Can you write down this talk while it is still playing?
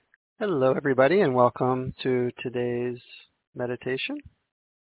Hello, everybody, and welcome to today's meditation.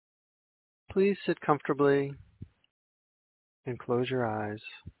 Please sit comfortably and close your eyes.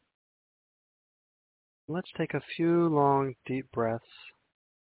 Let's take a few long, deep breaths,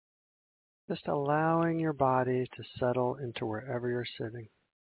 just allowing your body to settle into wherever you're sitting.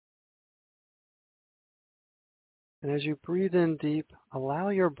 And as you breathe in deep, allow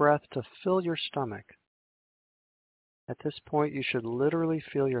your breath to fill your stomach. At this point, you should literally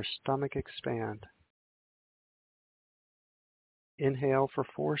feel your stomach expand. Inhale for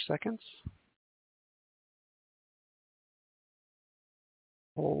 4 seconds.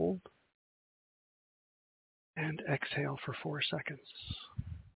 Hold. And exhale for 4 seconds.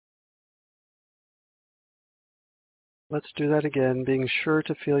 Let's do that again, being sure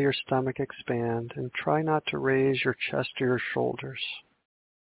to feel your stomach expand and try not to raise your chest or your shoulders.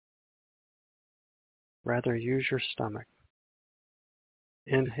 Rather, use your stomach.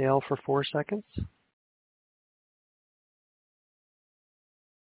 Inhale for 4 seconds.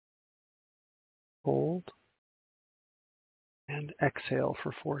 Hold. And exhale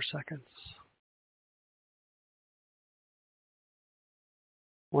for 4 seconds.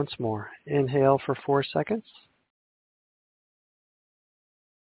 Once more. Inhale for 4 seconds.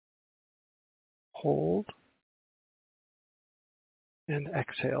 Hold. And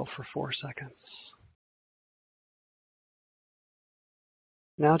exhale for 4 seconds.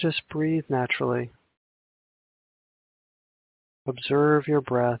 Now just breathe naturally. Observe your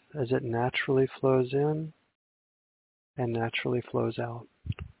breath as it naturally flows in and naturally flows out.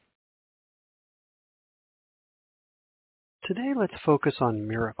 Today, let's focus on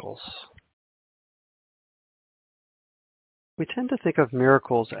miracles. We tend to think of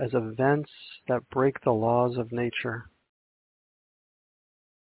miracles as events that break the laws of nature.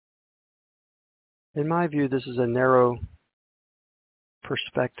 In my view, this is a narrow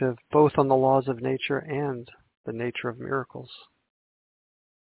perspective, both on the laws of nature and the nature of miracles.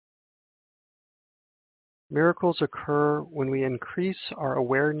 Miracles occur when we increase our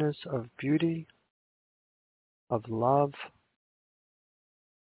awareness of beauty, of love,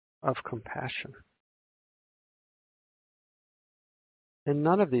 of compassion. And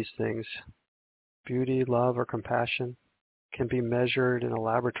none of these things, beauty, love, or compassion, can be measured in a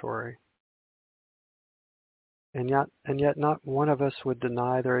laboratory. And yet not one of us would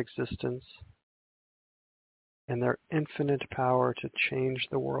deny their existence and their infinite power to change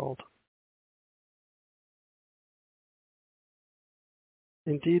the world.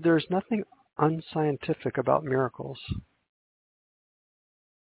 Indeed, there is nothing unscientific about miracles.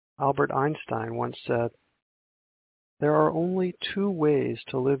 Albert Einstein once said, "There are only two ways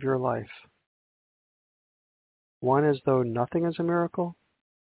to live your life. One as though nothing is a miracle,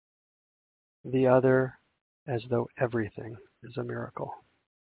 the other as though everything is a miracle."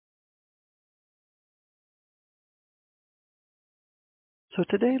 So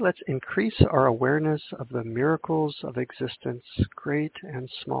today, let's increase our awareness of the miracles of existence, great and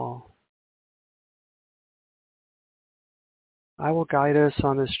small. I will guide us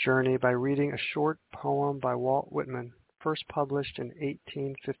on this journey by reading a short poem by Walt Whitman, first published in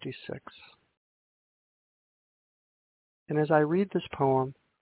 1856. And as I read this poem,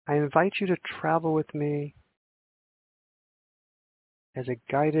 I invite you to travel with me as a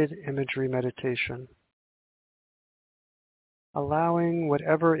guided imagery meditation, allowing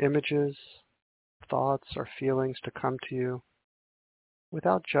whatever images, thoughts, or feelings to come to you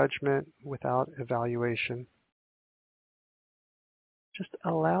without judgment, without evaluation. Just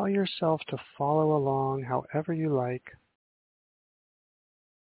allow yourself to follow along however you like,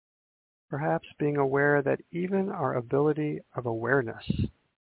 perhaps being aware that even our ability of awareness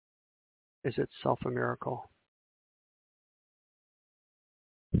is itself a miracle.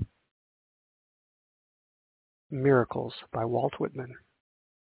 Miracles by Walt Whitman.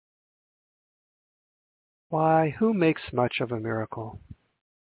 Why, who makes much of a miracle?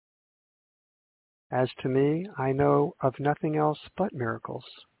 As to me, I know of nothing else but miracles.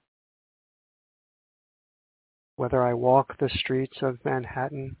 Whether I walk the streets of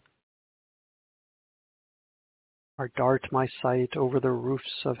Manhattan, or dart my sight over the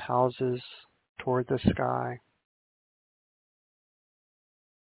roofs of houses toward the sky,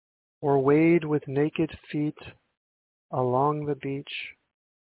 or wade with naked feet along the beach,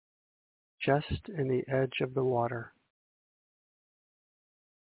 just in the edge of the water,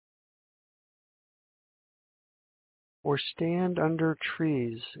 or stand under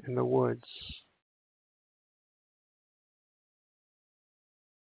trees in the woods,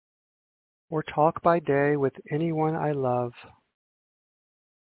 or talk by day with anyone I love,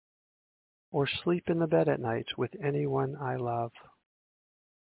 or sleep in the bed at night with anyone I love.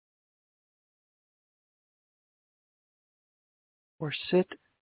 or sit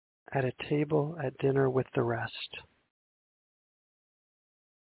at a table at dinner with the rest.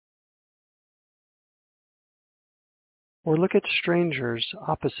 Or look at strangers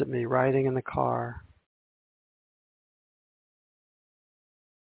opposite me riding in the car.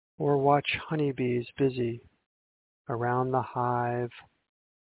 Or watch honeybees busy around the hive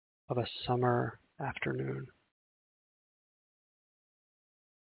of a summer afternoon.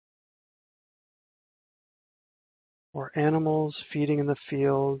 Or animals feeding in the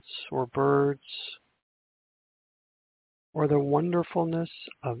fields, or birds, or the wonderfulness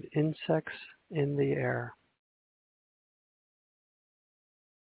of insects in the air.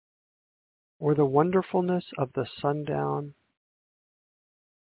 Or the wonderfulness of the sundown,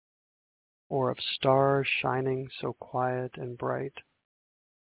 or of stars shining so quiet and bright.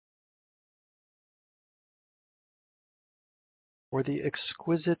 Or the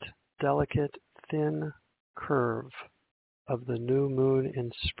exquisite, delicate, thin curve of the new moon in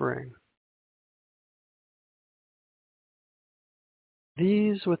spring.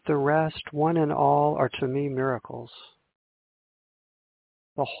 These with the rest, one and all, are to me miracles,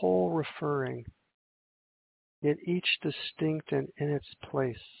 the whole referring, yet each distinct and in its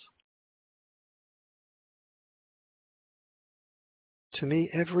place. To me,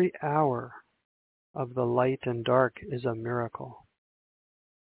 every hour of the light and dark is a miracle.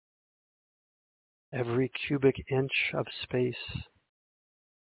 Every cubic inch of space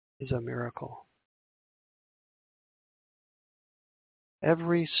is a miracle.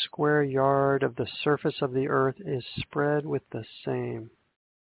 Every square yard of the surface of the earth is spread with the same.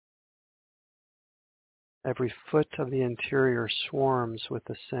 Every foot of the interior swarms with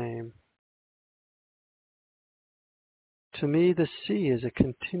the same. To me, the sea is a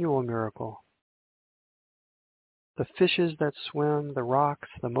continual miracle. The fishes that swim, the rocks,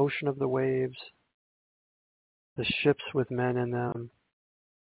 the motion of the waves, the ships with men in them.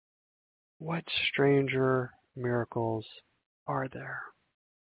 What stranger miracles are there?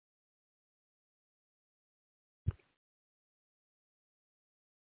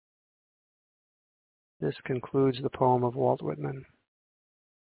 This concludes the poem of Walt Whitman.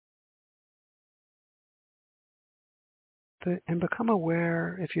 And become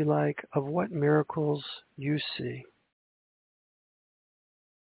aware, if you like, of what miracles you see.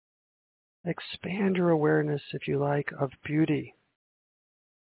 Expand your awareness, if you like, of beauty,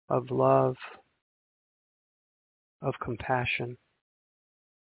 of love, of compassion,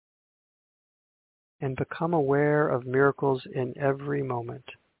 and become aware of miracles in every moment.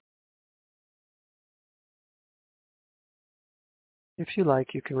 If you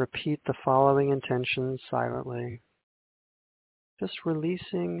like, you can repeat the following intentions silently, just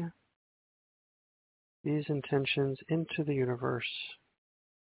releasing these intentions into the universe.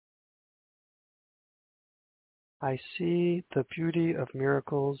 I see the beauty of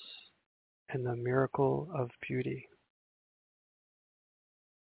miracles and the miracle of beauty.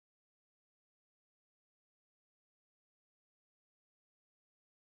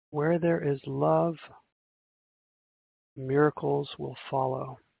 Where there is love, miracles will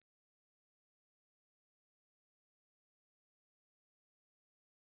follow.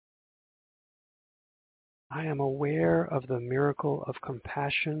 I am aware of the miracle of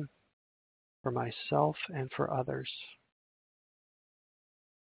compassion for myself and for others.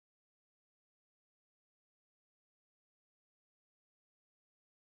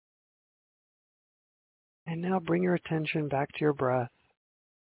 And now bring your attention back to your breath,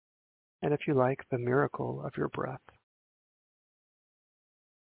 and if you like, the miracle of your breath.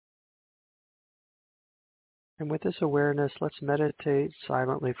 And with this awareness, let's meditate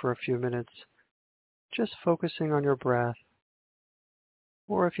silently for a few minutes, just focusing on your breath.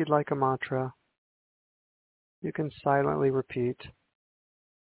 Or if you'd like a mantra, you can silently repeat,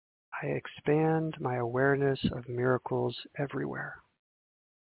 I expand my awareness of miracles everywhere.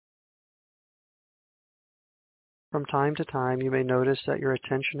 From time to time, you may notice that your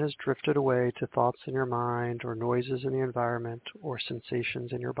attention has drifted away to thoughts in your mind or noises in the environment or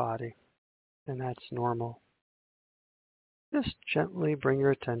sensations in your body, and that's normal. Just gently bring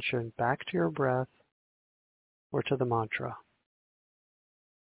your attention back to your breath or to the mantra.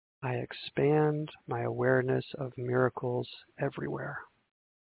 I expand my awareness of miracles everywhere.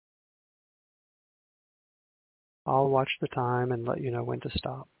 I'll watch the time and let you know when to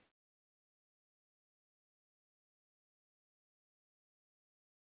stop.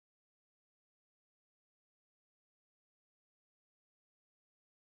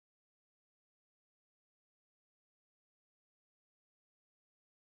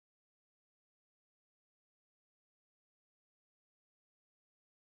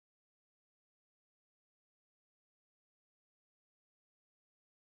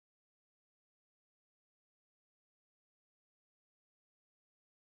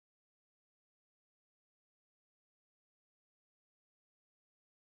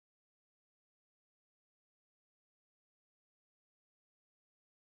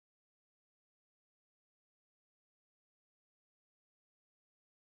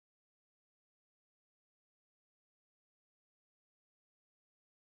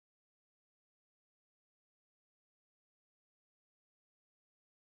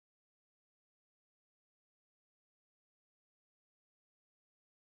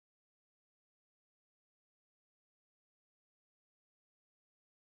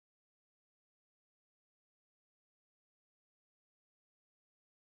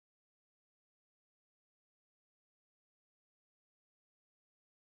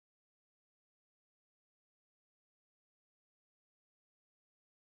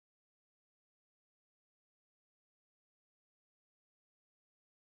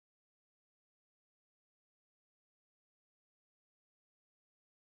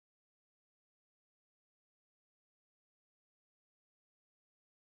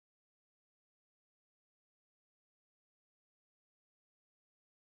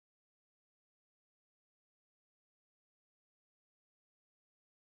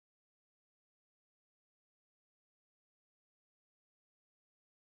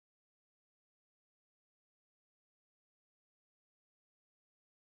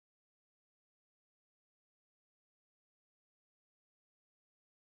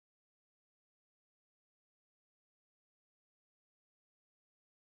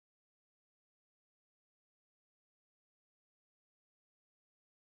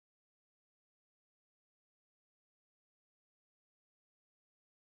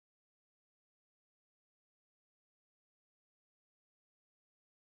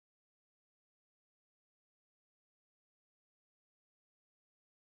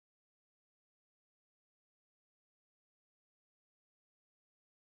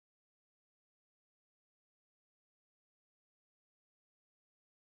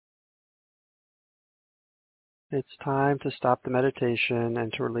 It's time to stop the meditation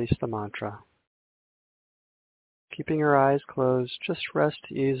and to release the mantra. Keeping your eyes closed, just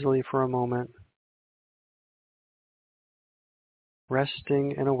rest easily for a moment,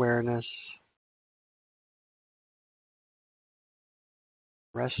 resting in awareness,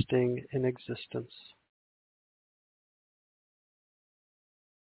 resting in existence.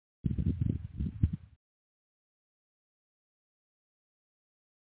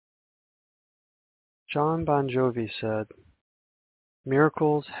 John Bon Jovi said,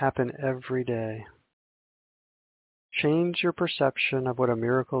 "Miracles happen every day. Change your perception of what a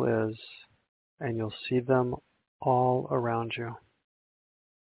miracle is, and you'll see them all around you."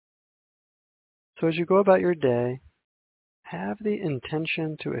 So as you go about your day, have the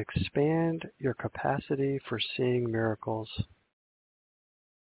intention to expand your capacity for seeing miracles.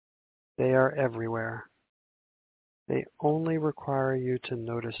 They are everywhere. They only require you to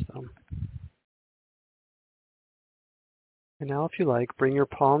notice them. And now, if you like, bring your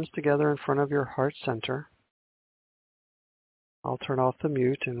palms together in front of your heart center. I'll turn off the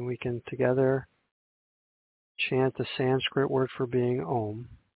mute and we can together chant the Sanskrit word for being Om.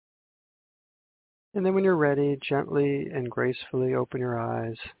 And then when you're ready, gently and gracefully open your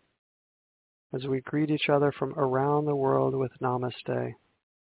eyes as we greet each other from around the world with Namaste,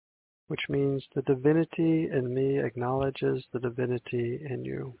 which means the divinity in me acknowledges the divinity in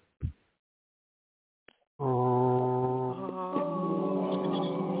you. Om.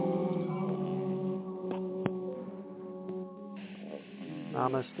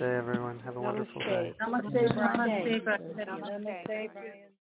 Namaste, everyone. Have a wonderful day. Namaste, Brian. Namaste, Brian.